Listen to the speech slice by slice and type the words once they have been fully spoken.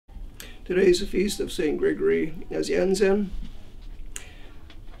Today is the feast of St. Gregory Nazianzen,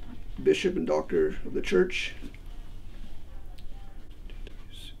 Bishop and Doctor of the Church.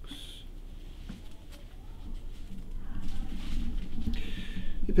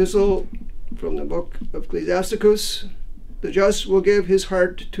 Epistle from the book of Ecclesiasticus. The just will give his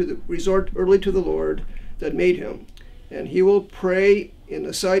heart to the resort early to the Lord that made him, and he will pray in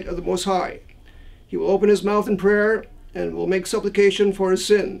the sight of the Most High. He will open his mouth in prayer and will make supplication for his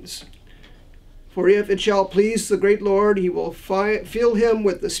sins. For if it shall please the great Lord, he will fill him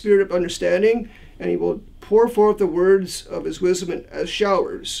with the spirit of understanding, and he will pour forth the words of his wisdom as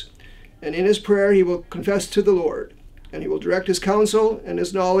showers. And in his prayer he will confess to the Lord, and he will direct his counsel and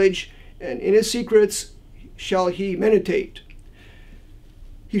his knowledge, and in his secrets shall he meditate.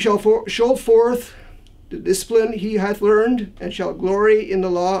 He shall show forth the discipline he hath learned, and shall glory in the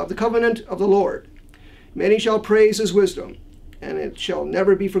law of the covenant of the Lord. Many shall praise his wisdom, and it shall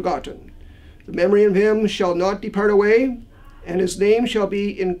never be forgotten. The memory of him shall not depart away, and his name shall be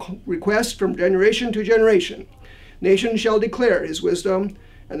in request from generation to generation. Nations shall declare his wisdom,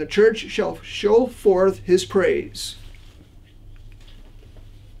 and the church shall show forth his praise.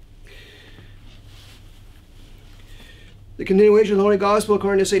 The continuation of the Holy Gospel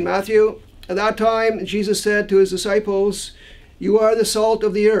according to St. Matthew. At that time Jesus said to his disciples, "You are the salt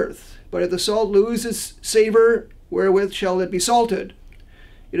of the earth. But if the salt lose its savor, wherewith shall it be salted?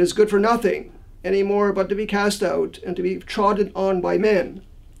 It is good for nothing any more but to be cast out and to be trodden on by men.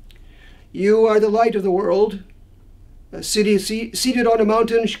 You are the light of the world. A city seated on a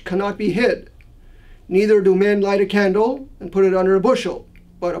mountain cannot be hid. Neither do men light a candle and put it under a bushel,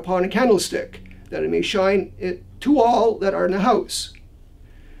 but upon a candlestick, that it may shine to all that are in the house.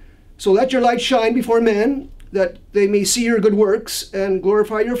 So let your light shine before men, that they may see your good works and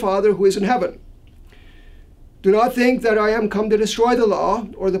glorify your Father who is in heaven. Do not think that I am come to destroy the law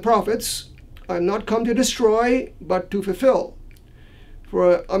or the prophets. I am not come to destroy, but to fulfill.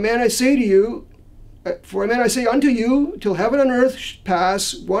 For a man I say unto you, till heaven and earth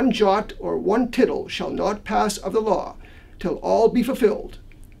pass, one jot or one tittle shall not pass of the law, till all be fulfilled.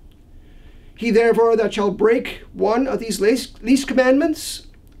 He therefore that shall break one of these least commandments,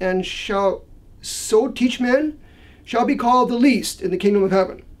 and shall so teach men, shall be called the least in the kingdom of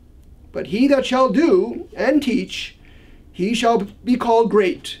heaven. But he that shall do and teach, he shall be called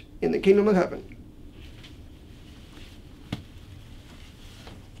great in the kingdom of heaven."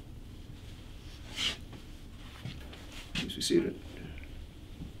 Please be seated.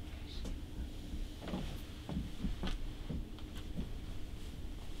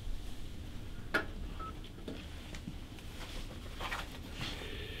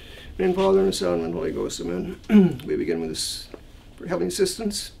 In Father, and the Son, and the Holy Ghost, amen. We begin with this for heavenly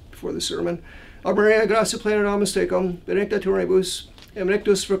assistance before the sermon. Ave Maria, gratia plena Dominus tecum, benedicta tu rebus, et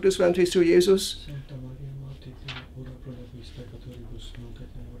benedictus fructus ventris tui, Iesus. Sancta Maria, Mater Dei, ora pro nobis peccatoribus, nunc et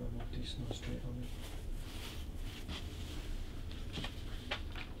in hora mortis nostrae. Amen.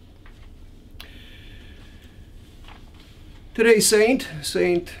 Today's saint,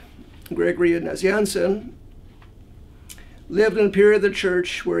 St. Gregory Nazianzen, lived in a period of the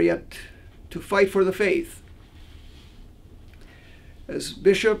church where he had to fight for the faith. As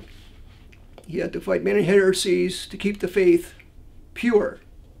bishop, he had to fight many heresies to keep the faith pure.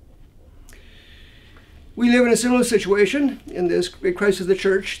 We live in a similar situation in this great crisis of the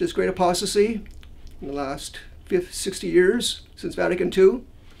church, this great apostasy in the last 60 years since Vatican II.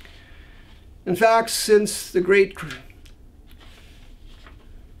 In fact, since the great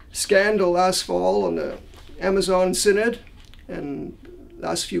scandal last fall on the Amazon Synod, and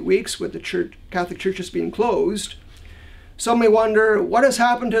last few weeks with the Catholic churches being closed, some may wonder, what has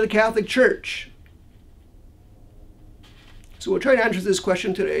happened to the Catholic Church? So we'll try to answer this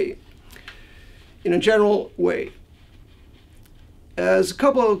question today in a general way. As a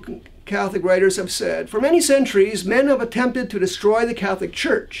couple of Catholic writers have said, for many centuries, men have attempted to destroy the Catholic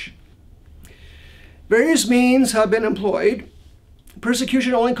Church. Various means have been employed.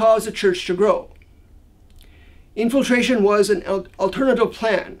 Persecution only caused the church to grow. Infiltration was an alternative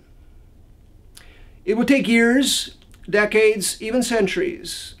plan. It would take years, decades, even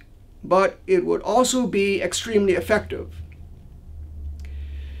centuries, but it would also be extremely effective.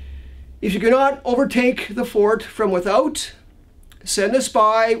 If you cannot overtake the fort from without, send a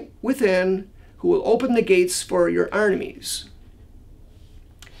spy within who will open the gates for your enemies.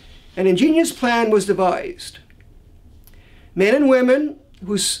 An ingenious plan was devised. Men and women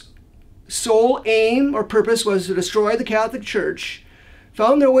whose sole aim or purpose was to destroy the Catholic Church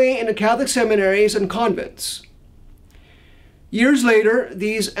found their way into Catholic seminaries and convents. Years later,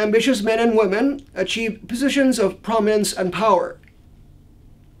 these ambitious men and women achieved positions of prominence and power.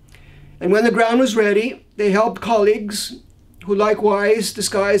 And when the ground was ready, they helped colleagues who likewise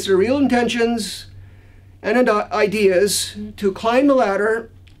disguised their real intentions and ideas to climb the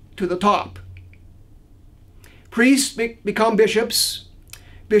ladder to the top. Priests become bishops,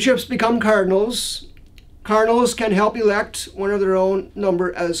 bishops become cardinals, cardinals can help elect one of their own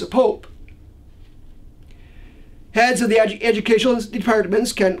number as a pope. Heads of the educational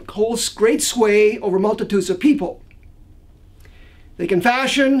departments can hold great sway over multitudes of people. They can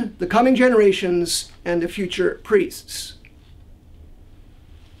fashion the coming generations and the future priests.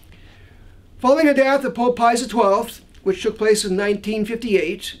 Following the death of Pope Pius XII, which took place in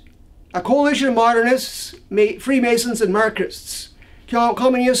 1958, a coalition of modernists, Freemasons, and Marxists,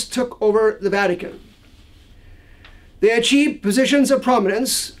 communists took over the Vatican. They achieved positions of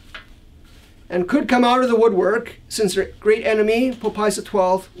prominence and could come out of the woodwork since their great enemy, Pope Pius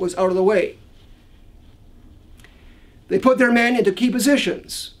XII, was out of the way. They put their men into key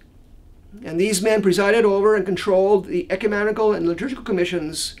positions, and these men presided over and controlled the ecumenical and liturgical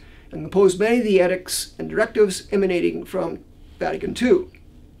commissions and composed many of the edicts and directives emanating from Vatican II.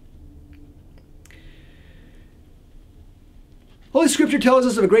 Holy Scripture tells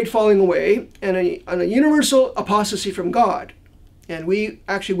us of a great falling away and a universal apostasy from God, and we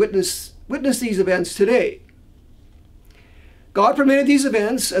actually witness these events today. God permitted these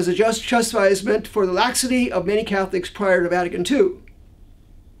events as a just chastisement for the laxity of many Catholics prior to Vatican II.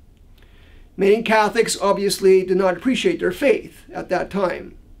 Many Catholics obviously did not appreciate their faith at that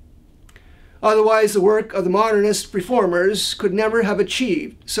time. Otherwise, the work of the modernist reformers could never have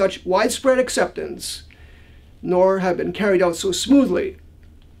achieved such widespread acceptance, nor have been carried out so smoothly.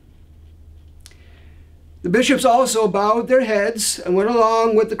 The bishops also bowed their heads and went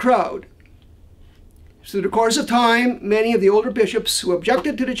along with the crowd. Through the course of time, many of the older bishops who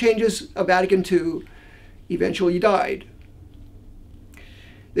objected to the changes of Vatican II eventually died.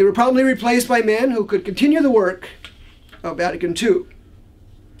 They were promptly replaced by men who could continue the work of Vatican II.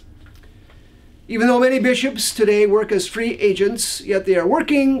 Even though many bishops today work as free agents, yet they are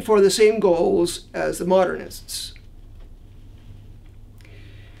working for the same goals as the modernists.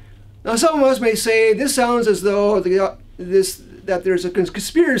 Now, some of us may say this sounds as though that there's a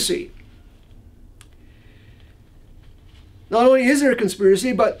conspiracy. Not only is there a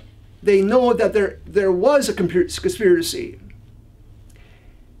conspiracy, but they know that there was a conspiracy.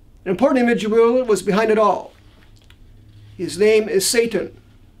 An important individual was behind it all. His name is Satan.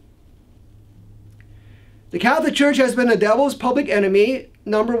 The Catholic Church has been the devil's public enemy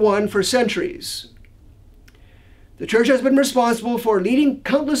 #1 for centuries. The Church has been responsible for leading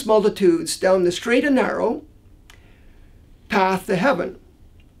countless multitudes down the straight and narrow path to heaven.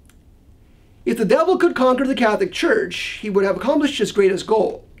 If the devil could conquer the Catholic Church, he would have accomplished his greatest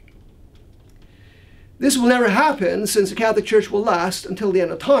goal. This will never happen, since the Catholic Church will last until the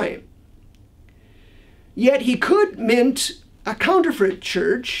end of time. Yet he could mint a counterfeit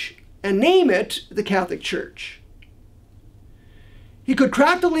church and name it the Catholic Church. He could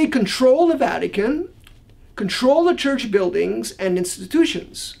craftily control the Vatican, control the church buildings and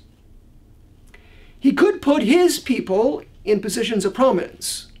institutions. He could put his people in positions of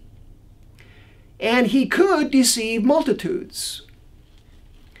prominence. And he could deceive multitudes.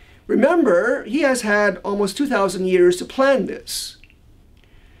 Remember, he has had almost 2,000 years to plan this.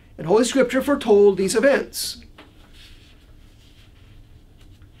 And Holy Scripture foretold these events.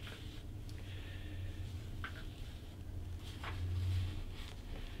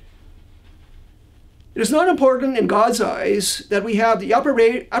 It is not important in God's eyes that we have the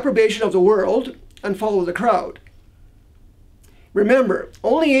approbation of the world and follow the crowd. Remember,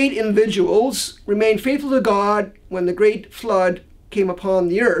 only 8 individuals remained faithful to God when the great flood came upon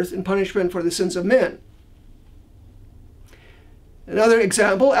the earth in punishment for the sins of men. Another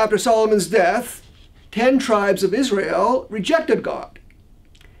example, after Solomon's death, 10 tribes of Israel rejected God,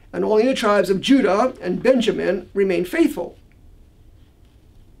 and only the tribes of Judah and Benjamin remained faithful.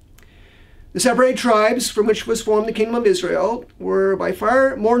 The separate tribes from which was formed the kingdom of Israel were by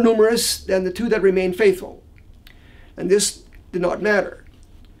far more numerous than the 2 that remained faithful, and this did not matter.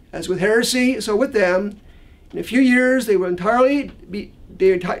 As with heresy, so with them, in a few years they entirely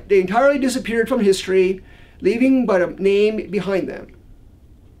disappeared from history, leaving but a name behind them.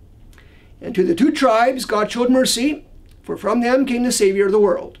 And to the 2 tribes God showed mercy, for from them came the Savior of the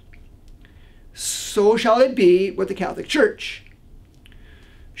world. So shall it be with the Catholic Church.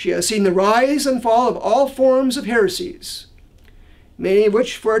 She has seen the rise and fall of all forms of heresies, many of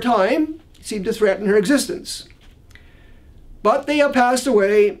which for a time seemed to threaten her existence. But they have passed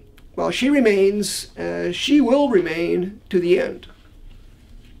away, while she remains, as she will remain to the end.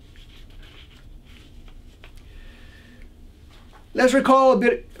 let's recall a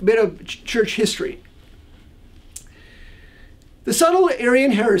bit of church history. The subtle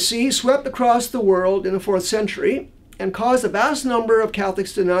Arian heresy swept across the world in the 4th century and caused a vast number of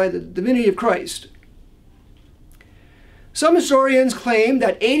Catholics to deny the divinity of Christ. Some historians claim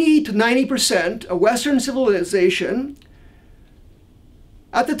that 80 to 90% of Western civilization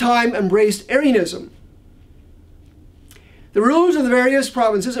at the time embraced Arianism. The rulers of the various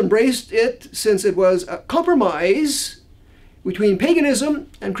provinces embraced it since it was a compromise between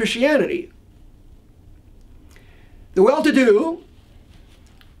paganism and Christianity. The well-to-do,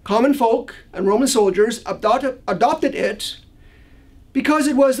 common folk, and Roman soldiers adopted it because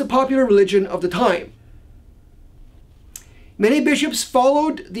it was the popular religion of the time. Many bishops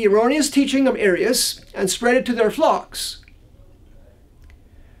followed the erroneous teaching of Arius and spread it to their flocks.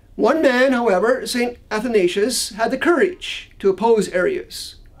 One man, however, St. Athanasius, had the courage to oppose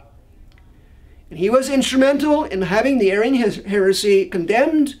Arius. And he was instrumental in having the Arian heresy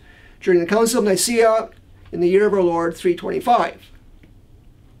condemned during the Council of Nicaea in the year of our Lord 325.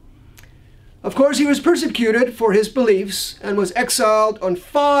 Of course, he was persecuted for his beliefs and was exiled on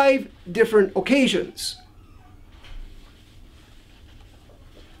 5 different occasions.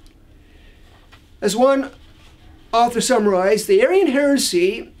 As one author summarized, the Arian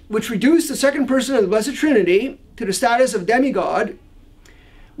heresy, which reduced the second person of the Blessed Trinity to the status of demigod,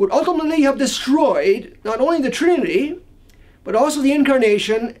 would ultimately have destroyed not only the Trinity, but also the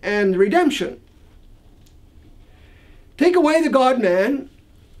Incarnation and the Redemption. Take away the God-man,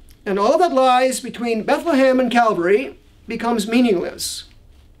 and all that lies between Bethlehem and Calvary becomes meaningless.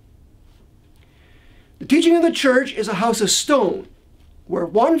 The teaching of the Church is a house of stone, where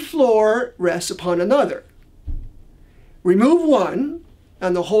one floor rests upon another. Remove one,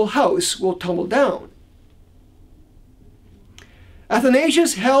 and the whole house will tumble down.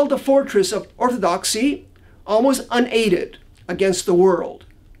 Athanasius held the fortress of orthodoxy almost unaided against the world.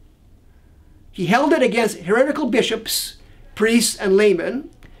 He held it against heretical bishops, priests, and laymen,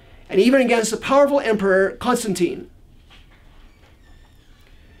 and even against the powerful emperor Constantine.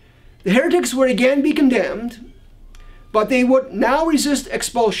 The heretics would again be condemned, but they would now resist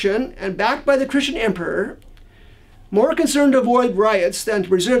expulsion, and backed by the Christian emperor, more concerned to avoid riots than to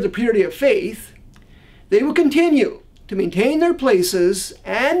preserve the purity of faith, they would continue to maintain their places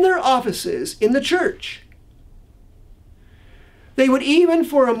and their offices in the church. They would even,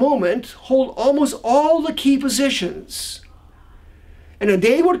 for a moment, hold almost all the key positions. And a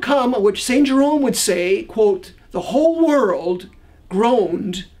day would come at which St. Jerome would say, quote, "The whole world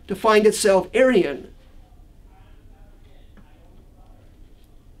groaned to find itself Arian."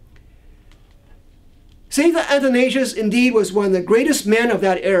 St. Athanasius indeed was one of the greatest men of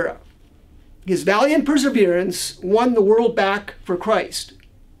that era. His valiant perseverance won the world back for Christ.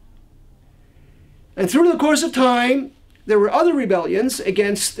 And through the course of time, there were other rebellions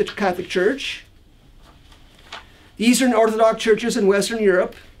against the Catholic Church. The Eastern Orthodox churches in Western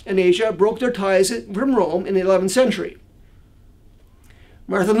Europe and Asia broke their ties from Rome in the 11th century.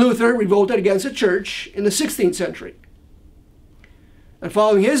 Martin Luther revolted against the Church in the 16th century. And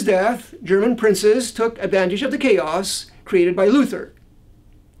following his death, German princes took advantage of the chaos created by Luther.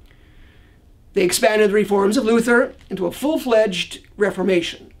 They expanded the reforms of Luther into a full-fledged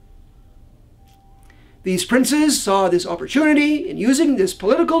Reformation. These princes saw this opportunity in using this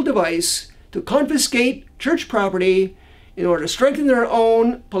political device to confiscate church property in order to strengthen their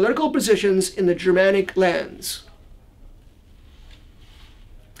own political positions in the Germanic lands.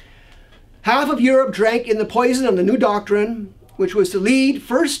 Half of Europe drank in the poison of the new doctrine, which was to lead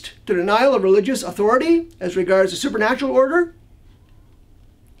first to denial of religious authority as regards the supernatural order,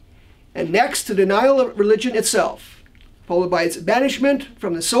 and next to denial of religion itself, followed by its banishment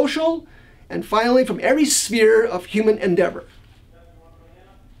from the social, and finally from every sphere of human endeavor.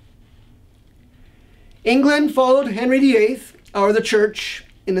 England followed Henry VIII out of the church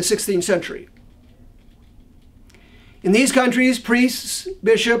in the 16th century. In these countries, priests,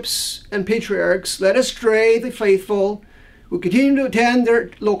 bishops, and patriarchs led astray the faithful who continue to attend their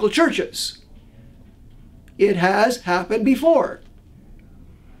local churches. It has happened before.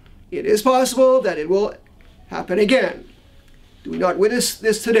 It is possible that it will happen again. Do we not witness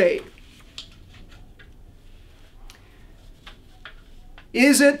this today?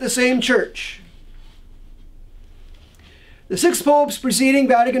 Is it the same church? The 6 popes preceding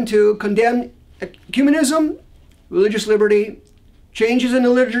Vatican II condemned ecumenism, religious liberty, changes in the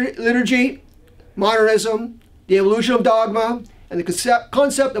liturgy, modernism, the evolution of dogma, and the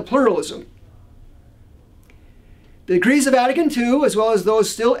concept of pluralism. The decrees of Vatican II, as well as those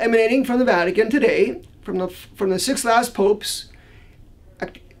still emanating from the Vatican today, from the 6 last popes,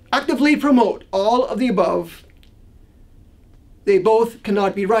 actively promote all of the above. they both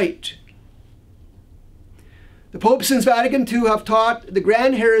cannot be right. The popes since Vatican II have taught the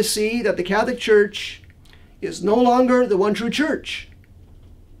grand heresy that the Catholic Church is no longer the one true church.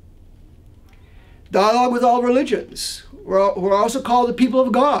 Dialogue with all religions, who are also called the people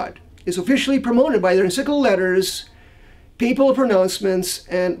of God, is officially promoted by their encyclical letters, papal pronouncements,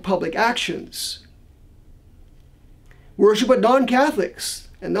 and public actions. Worship with non-Catholics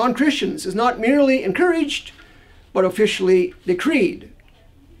and non-Christians is not merely encouraged, but officially decreed.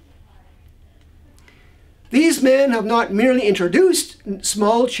 These men have not merely introduced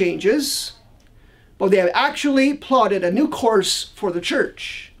small changes, but they have actually plotted a new course for the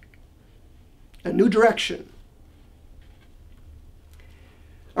Church, a new direction.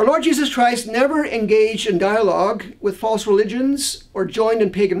 Our Lord Jesus Christ never engaged in dialogue with false religions or joined in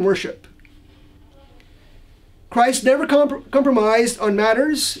pagan worship. Christ never compromised on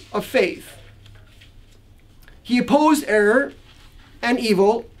matters of faith. He opposed error and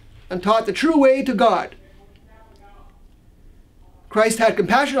evil and taught the true way to God. Christ had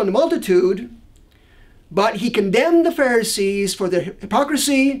compassion on the multitude, but he condemned the Pharisees for their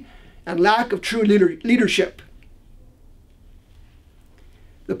hypocrisy and lack of true leadership.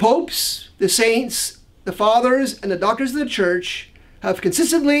 The popes, the saints, the fathers, and the doctors of the Church have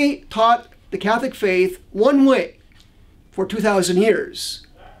consistently taught the Catholic faith one way for 2,000 years.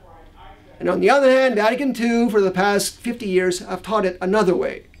 And on the other hand, Vatican II, for the past 50 years, have taught it another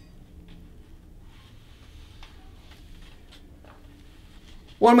way.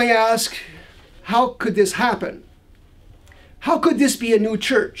 One may ask, how could this happen? How could this be a new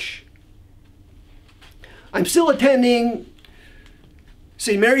church? I'm still attending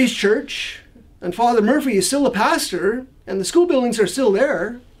St. Mary's Church, and Father Murphy is still a pastor, and the school buildings are still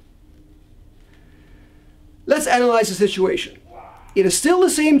there. Let's analyze the situation. It is still the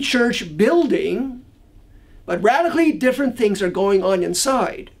same church building, but radically different things are going on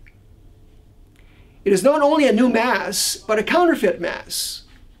inside. It is not only a new Mass, but a counterfeit Mass.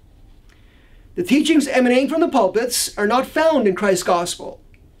 The teachings emanating from the pulpits are not found in Christ's gospel.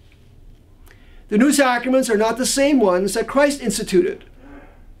 The new sacraments are not the same ones that Christ instituted.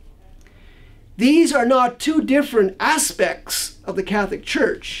 These are not two different aspects of the Catholic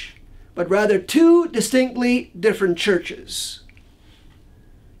Church, but rather two distinctly different churches.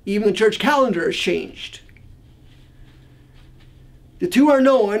 Even the church calendar has changed. The two are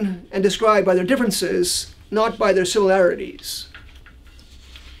known and described by their differences, not by their similarities.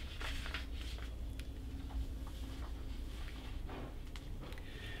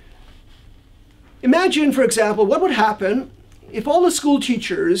 Imagine, for example, what would happen if all the school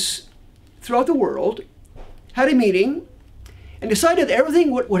teachers throughout the world had a meeting and decided that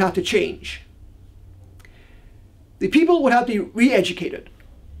everything would have to change. The people would have to be re-educated.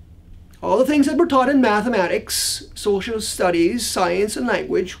 All the things that were taught in mathematics, social studies, science, and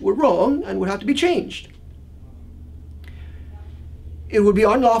language were wrong and would have to be changed. It would be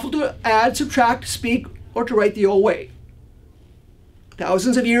unlawful to add, subtract, speak, or to write the old way.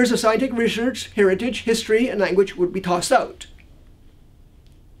 Thousands of years of scientific research, heritage, history, and language would be tossed out.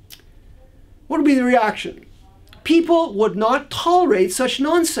 What would be the reaction? People would not tolerate such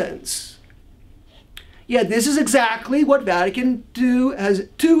nonsense. Yet this is exactly what Vatican II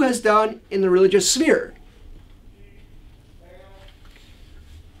has done in the religious sphere.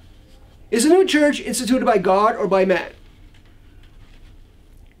 Is a new church instituted by God or by man?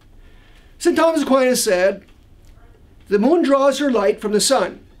 St. Thomas Aquinas said, "The moon draws her light from the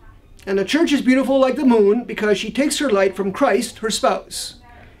sun, and the church is beautiful like the moon because she takes her light from Christ, her spouse,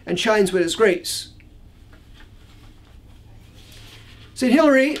 and shines with his grace." St.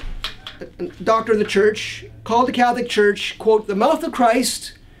 Hilary, a doctor of the Church, called the Catholic Church, quote, "the mouth of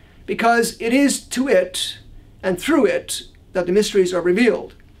Christ, because it is to it and through it that the mysteries are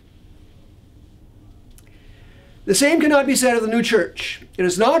revealed." The same cannot be said of the new church. It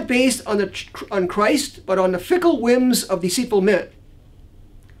is not based on Christ, but on the fickle whims of deceitful men.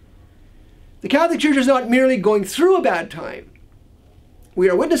 The Catholic Church is not merely going through a bad time. We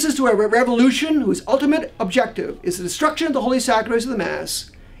are witnesses to a revolution whose ultimate objective is the destruction of the holy sacraments of the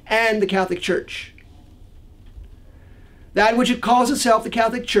Mass and the Catholic Church. That which it calls itself the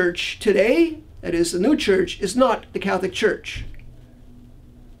Catholic Church today, that is, the new church, is not the Catholic Church.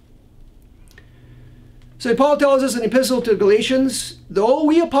 St. Paul tells us in the Epistle to Galatians, "Though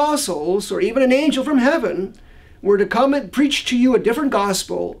we apostles, or even an angel from heaven, were to come and preach to you a different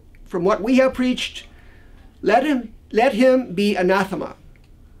gospel from what we have preached, let him be anathema."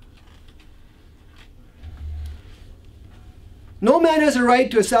 No man has a right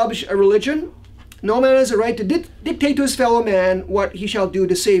to establish a religion. No man has a right to dictate to his fellow man what he shall do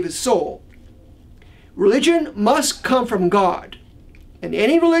to save his soul. Religion must come from God, And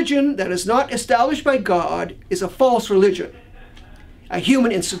any religion that is not established by God is a false religion, a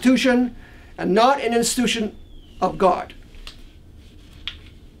human institution, and not an institution of God.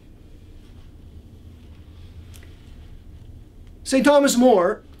 St. Thomas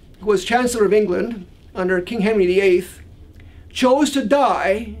More, who was Chancellor of England under King Henry VIII, chose to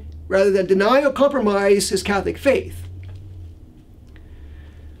die rather than deny or compromise his Catholic faith.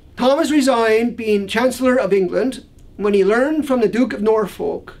 Thomas resigned being Chancellor of England when he learned from the Duke of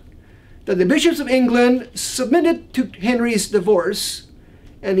Norfolk that the bishops of England submitted to Henry's divorce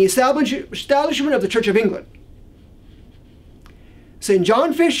and the establishment of the Church of England. St.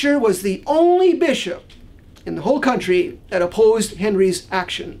 John Fisher was the only bishop in the whole country that opposed Henry's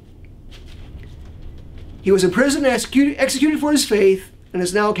action. He was imprisoned and executed for his faith and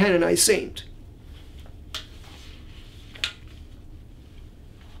is now a canonized saint.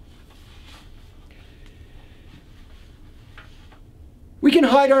 We can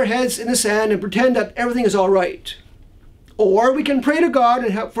hide our heads in the sand and pretend that everything is all right. Or we can pray to God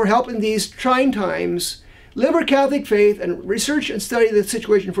and for help in these trying times, live our Catholic faith, and research and study the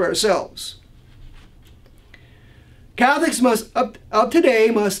situation for ourselves. Catholics of today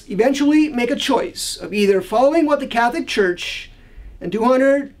must eventually make a choice of either following what the Catholic Church and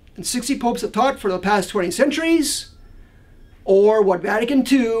 260 popes have taught for the past 20 centuries, or what Vatican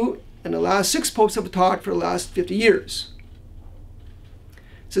II and the last 6 popes have taught for the last 50 years.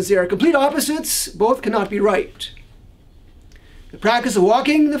 Since they are complete opposites, both cannot be right. The practice of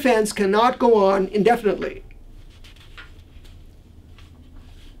walking the fence cannot go on indefinitely.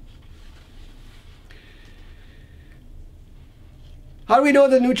 How do we know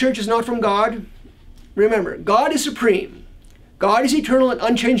that the new church is not from God? Remember, God is supreme. God is eternal and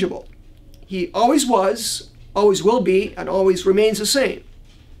unchangeable. He always was, always will be, and always remains the same.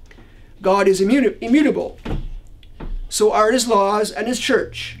 God is immutable. So are his laws and his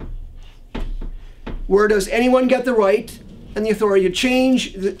church. Where does anyone get the right and the authority to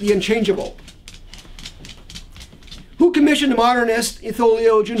change the unchangeable? Who commissioned the modernist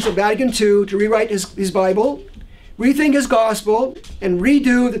theologians of Vatican II to rewrite his Bible, rethink his gospel, and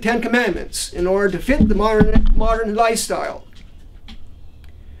redo the 10 Commandments in order to fit the modern lifestyle?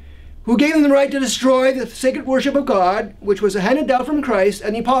 Who gave them the right to destroy the sacred worship of God, which was handed down from Christ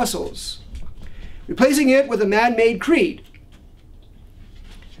and the apostles, replacing it with a man-made creed?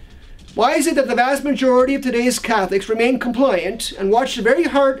 Why is it that the vast majority of today's Catholics remain compliant and watch the very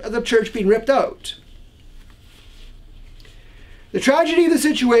heart of the church being ripped out? The tragedy of the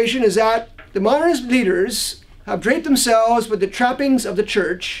situation is that the modernist leaders have draped themselves with the trappings of the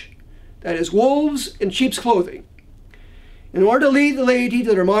church, that is, wolves in sheep's clothing, in order to lead the laity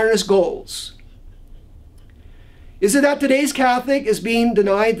to their modernist goals. Is it that today's Catholic is being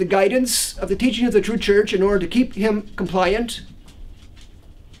denied the guidance of the teaching of the true church in order to keep him compliant?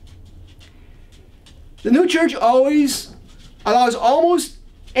 The new church always allows almost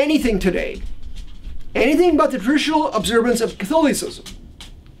anything today, anything but the traditional observance of Catholicism.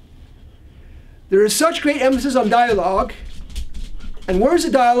 There is such great emphasis on dialogue, and where is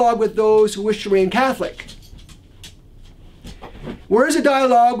the dialogue with those who wish to remain Catholic? Where is the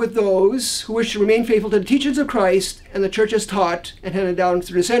dialogue with those who wish to remain faithful to the teachings of Christ and the church has taught and handed down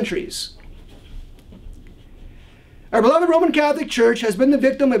through the centuries? Our beloved Roman Catholic Church has been the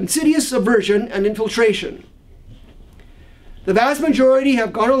victim of insidious subversion and infiltration. The vast majority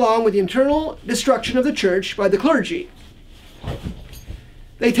have gone along with the internal destruction of the church by the clergy.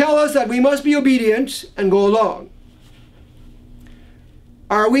 They tell us that we must be obedient and go along.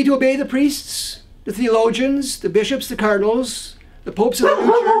 Are we to obey the priests, the theologians, the bishops, the cardinals, the popes of the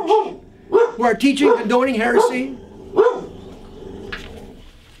new church, who are teaching and condoning heresy?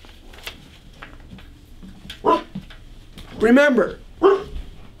 Remember,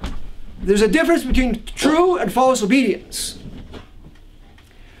 there's a difference between true and false obedience.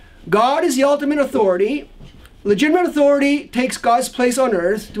 God is the ultimate authority. Legitimate authority takes God's place on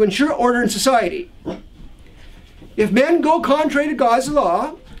earth to ensure order in society. If men go contrary to God's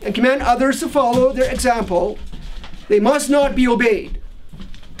law and command others to follow their example, they must not be obeyed.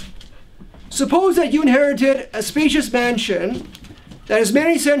 Suppose that you inherited a spacious mansion that is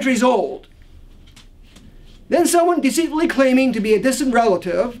many centuries old. Then someone deceitfully claiming to be a distant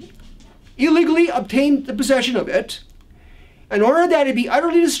relative illegally obtained the possession of it in order that it be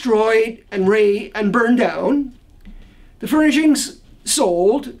utterly destroyed and burned down, the furnishings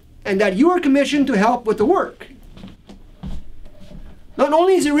sold, and that you are commissioned to help with the work. Not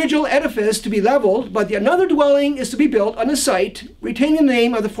only is the original edifice to be leveled, but another dwelling is to be built on the site, retaining the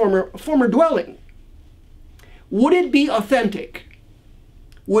name of the former dwelling. Would it be authentic?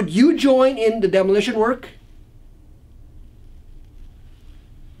 Would you join in the demolition work?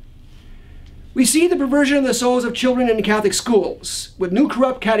 We see the perversion of the souls of children in Catholic schools, with new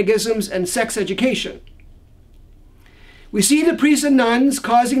corrupt catechisms and sex education. We see the priests and nuns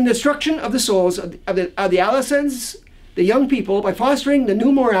causing the destruction of the souls of the adolescents, the young people, by fostering the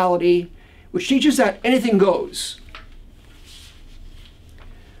new morality, which teaches that anything goes.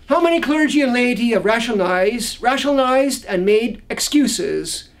 How many clergy and laity have rationalized and made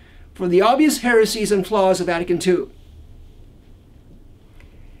excuses for the obvious heresies and flaws of Vatican II?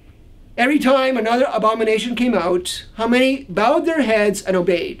 Every time another abomination came out, how many bowed their heads and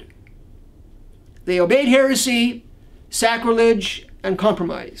obeyed? They obeyed heresy, sacrilege, and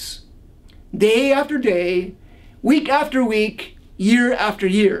compromise. Day after day, week after week, year after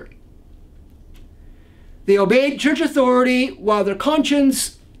year. They obeyed church authority while their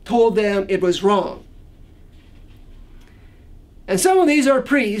conscience told them it was wrong. And some of these are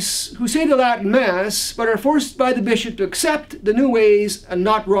priests who say the Latin Mass, but are forced by the bishop to accept the new ways and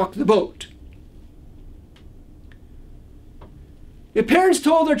not rock the boat. If parents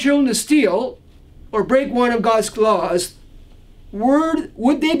told their children to steal or break one of God's laws,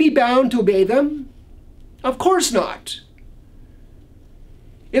 would they be bound to obey them? Of course not.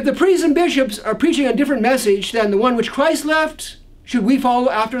 If the priests and bishops are preaching a different message than the one which Christ left, should we follow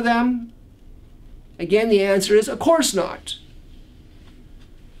after them? Again, the answer is, of course not.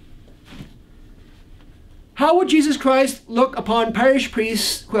 How would Jesus Christ look upon parish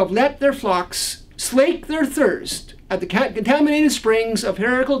priests who have let their flocks slake their thirst at the contaminated springs of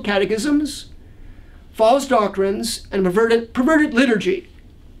heretical catechisms, false doctrines, and perverted liturgy,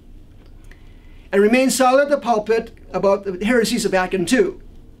 and remain silent at the pulpit about the heresies of Vatican II?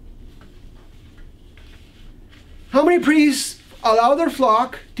 How many priests allow their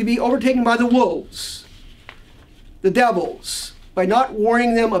flock to be overtaken by the wolves, the devils, by not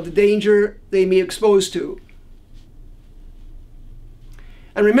warning them of the danger they may be exposed to?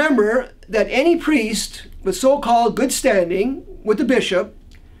 And remember that any priest with so-called good standing with the bishop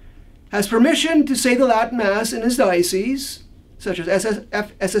has permission to say the Latin Mass in his diocese, such as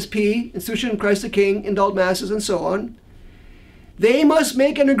SSP, Institution of Christ the King, Indult Masses, and so on. They must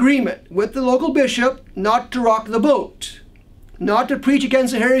make an agreement with the local bishop not to rock the boat, not to preach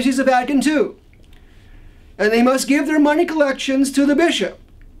against the heresies of Vatican II. And they must give their money collections to the bishop,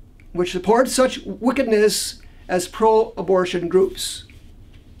 which supports such wickedness as pro-abortion groups.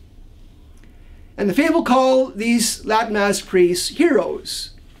 And the faithful call these Latin Mass priests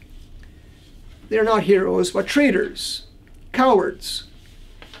heroes. They're not heroes, but traitors, cowards.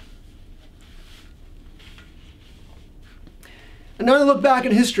 Another look back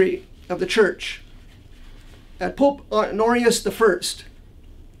in history of the Church at Pope Honorius I.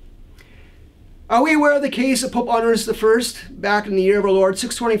 Are we aware of the case of Pope Honorius I back in the year of our Lord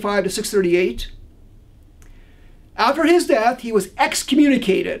 625 to 638? After his death, he was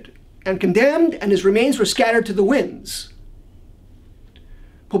excommunicated and condemned, and his remains were scattered to the winds.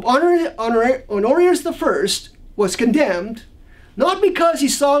 Pope Honorius I was condemned not because he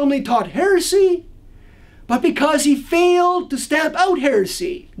solemnly taught heresy, but because he failed to stamp out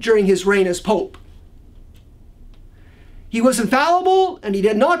heresy during his reign as Pope. He was infallible, and he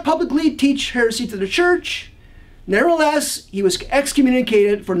did not publicly teach heresy to the Church. Nevertheless, he was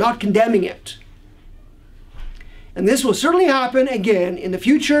excommunicated for not condemning it. And this will certainly happen again in the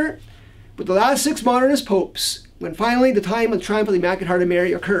future with the last 6 modernist popes, when finally the time of the triumph of the Immaculate Heart of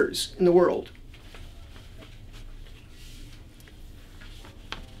Mary occurs in the world.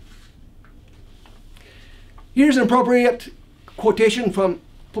 Here's an appropriate quotation from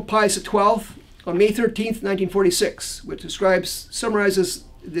Pope Pius XII on May 13th, 1946, which summarizes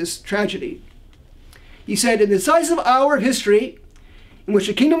this tragedy. He said, "In the decisive hour of history, in which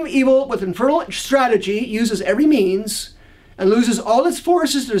the kingdom of evil with infernal strategy uses every means and loses all its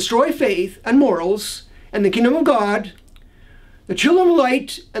forces to destroy faith and morals and the kingdom of God, the children of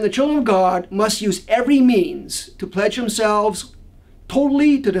light and the children of God must use every means to pledge themselves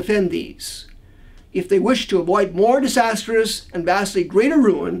totally to defend these, if they wish to avoid more disastrous and vastly greater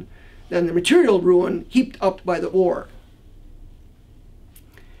ruin than the material ruin heaped up by the war.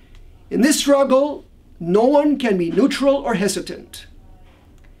 In this struggle, no one can be neutral or hesitant.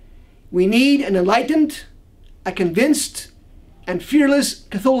 We need an enlightened, a convinced, and fearless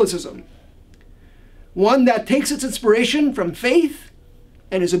Catholicism, one that takes its inspiration from faith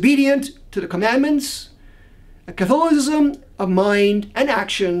and is obedient to the commandments, a Catholicism of mind and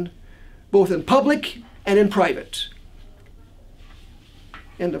action, both in public and in private."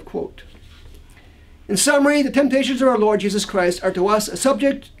 End of quote. In summary, the temptations of our Lord Jesus Christ are to us a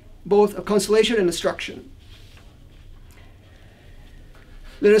subject both of consolation and instruction.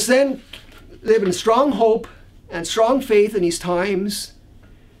 Let us then live in strong hope and strong faith in these times,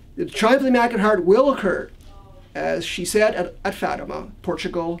 The triumph of the Immaculate Heart will occur, as she said at Fatima,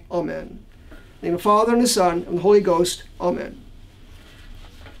 Portugal. Amen. In the name of the Father, and the Son, and the Holy Ghost. Amen.